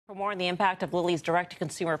For more on the impact of Lilly's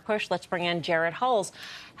direct-to-consumer push, let's bring in Jared Holz,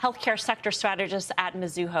 healthcare sector strategist at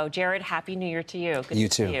Mizuho. Jared, Happy New Year to you. Good You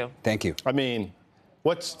to too. see you. Thank you. I mean,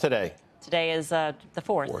 what's today? Today is the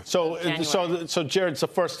 4th. So, Jared, it's the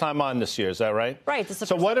first time on this year, is that right? Right. This is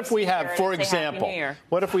so what if we have, Jared, for say example, Happy New Year.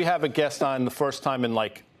 what if we have a guest on the first time in,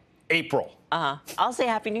 like, April? I'll say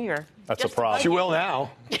Happy New Year. That's a problem. She will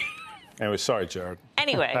now. Anyway, sorry, Jared.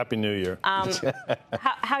 Anyway. Happy New Year.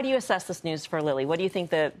 How do you assess this news for Lilly? What do you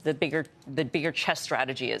think the bigger chess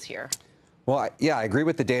strategy is here? Well, yeah, I agree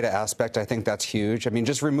with the data aspect. I think that's huge. I mean,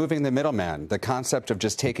 just removing the middleman, the concept of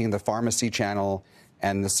just taking the pharmacy channel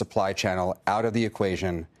and the supply channel out of the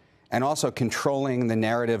equation, and also controlling the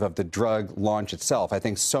narrative of the drug launch itself. I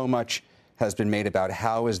think so much has been made about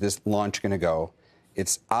how is this launch going to go.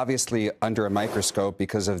 It's obviously under a microscope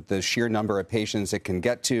because of the sheer number of patients it can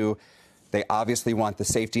get to. They obviously want the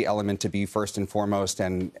safety element to be first and foremost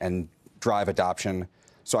and drive adoption.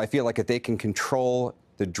 So I feel like if they can control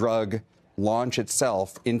the drug launch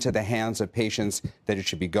itself into the hands of patients that it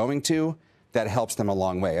should be going to, that helps them a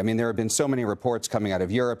long way. I mean, there have been so many reports coming out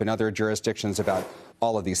of Europe and other jurisdictions about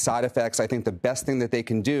all of these side effects. I think the best thing that they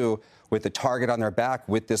can do with the target on their back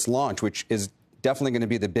with this launch, which is definitely going to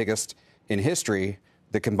be the biggest in history,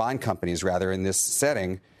 the combined companies, rather, in this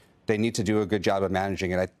setting, they need to do a good job of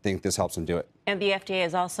managing it. I think this helps them do it. And the FDA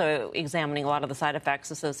is also examining a lot of the side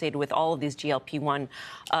effects associated with all of these GLP-1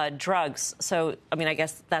 drugs. So, I mean, I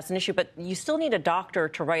guess that's an issue, but you still need a doctor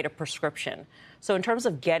to write a prescription. So in terms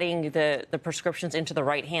of getting the prescriptions into the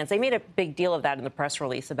right hands, they made a big deal of that in the press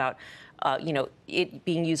release about, it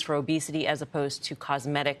being used for obesity as opposed to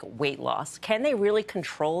cosmetic weight loss. Can they really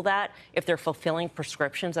control that if they're fulfilling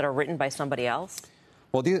prescriptions that are written by somebody else?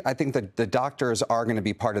 Well, I think that the doctors are going to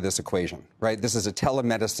be part of this equation, right? This is a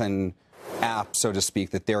telemedicine app, so to speak,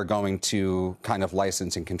 that they're going to kind of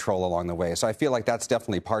license and control along the way. So I feel like that's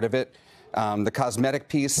definitely part of it. The cosmetic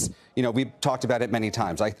piece, we've talked about it many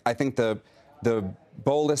times. I think the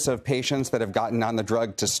bolus of patients that have gotten on the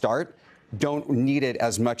drug to start don't need it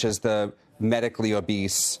as much as the medically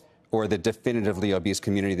obese or the definitively obese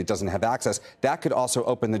community that doesn't have access. That could also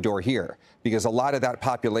open the door here, because a lot of that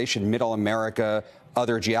population, middle America,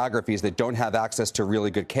 other geographies that don't have access to really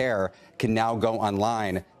good care, can now go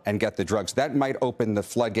online and get the drugs. That might open the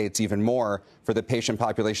floodgates even more for the patient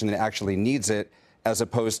population that actually needs it, as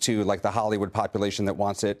opposed to like the Hollywood population that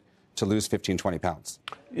wants it to lose 15, 20 pounds.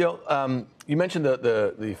 You mentioned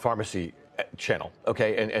the pharmacy channel,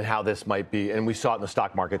 okay, and how this might be, and we saw it in the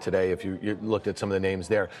stock market today if you looked at some of the names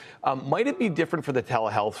there. Might it be different for the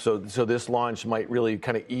telehealth? So this launch might really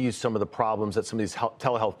kind of ease some of the problems that some of these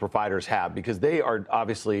telehealth providers have, because they are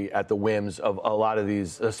obviously at the whims of a lot of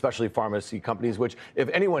these, especially pharmacy companies, which if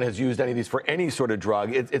anyone has used any of these for any sort of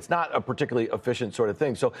drug, it's not a particularly efficient sort of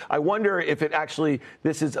thing. So I wonder if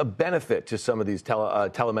this is a benefit to some of these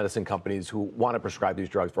telemedicine companies who want to prescribe these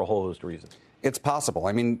drugs for a whole host of reasons. It's possible.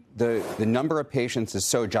 I mean, the number of patients is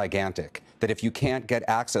so gigantic that if you can't get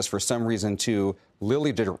access for some reason to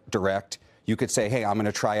LillyDirect, you could say, hey, I'm going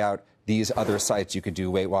to try out these other sites. You could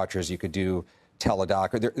do Weight Watchers. You could do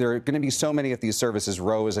Teladoc. There are going to be so many of these services.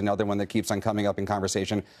 Row is another one that keeps on coming up in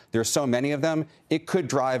conversation. There's so many of them. It could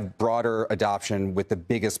drive broader adoption with the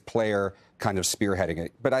biggest player kind of spearheading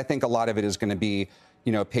it. But I think a lot of it is going to be,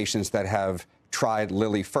 patients that have tried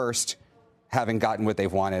Lilly first, having gotten what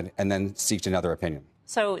they've wanted, and then seeked another opinion.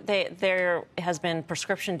 So there has been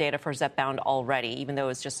prescription data for Zepbound already, even though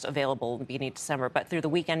it's just available in the beginning of December. But through the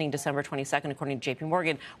week ending December 22nd, according to JP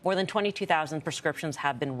Morgan, more than 22,000 prescriptions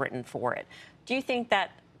have been written for it. Do you think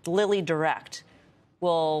that LillyDirect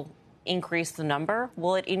will increase the number?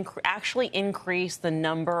 Will it actually increase the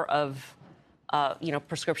number of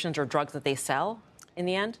prescriptions or drugs that they sell in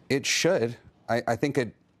the end? It should. I think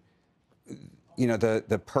it,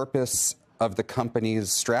 the purpose of the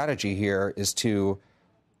company's strategy here is to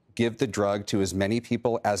give the drug to as many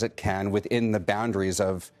people as it can within the boundaries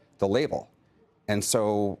of the label. And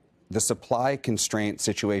so the supply constraint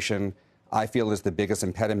situation, I feel, is the biggest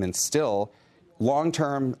impediment still. Long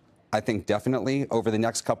term, I think definitely over the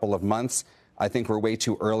next couple of months, I think we're way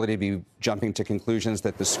too early to be jumping to conclusions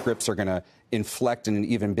that the scripts are going to inflect in an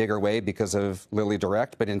even bigger way because of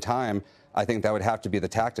LillyDirect. But in time, I think that would have to be the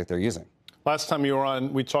tactic they're using. Last time you were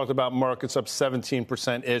on, we talked about Merck. It's up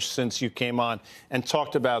 17%-ish since you came on, and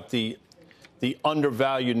talked about the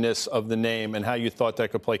undervaluedness of the name and how you thought that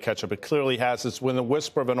could play catch-up. It clearly has. It's within a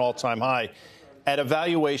whisper of an all-time high at a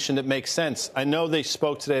valuation that makes sense. I know they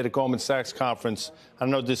spoke today at a Goldman Sachs conference. I don't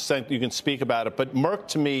know if you can speak about it, but Merck,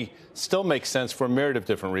 to me, still makes sense for a myriad of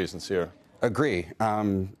different reasons here. Agree.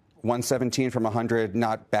 117 from 100,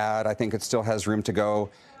 not bad. I think it still has room to go.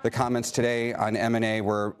 The comments today on M&A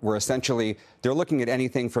were essentially, they're looking at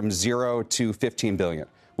anything from 0 to 15 billion,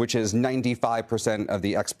 which is 95% of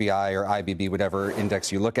the XBI or IBB, whatever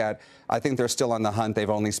index you look at. I think they're still on the hunt. They've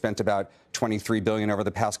only spent about 23 billion over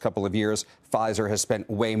the past couple of years. Pfizer has spent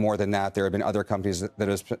way more than that. There have been other companies that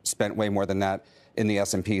have spent way more than that in the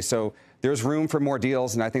S&P. So there's room for more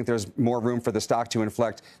deals, and I think there's more room for the stock to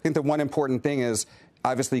inflect. I think the one important thing is,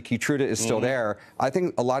 obviously, Keytruda is still there. I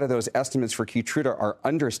think a lot of those estimates for Keytruda are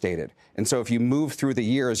understated. And so if you move through the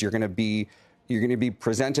years, you're going to be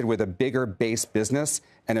presented with a bigger base business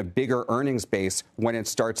and a bigger earnings base when it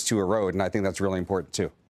starts to erode. And I think that's really important,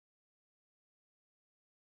 too.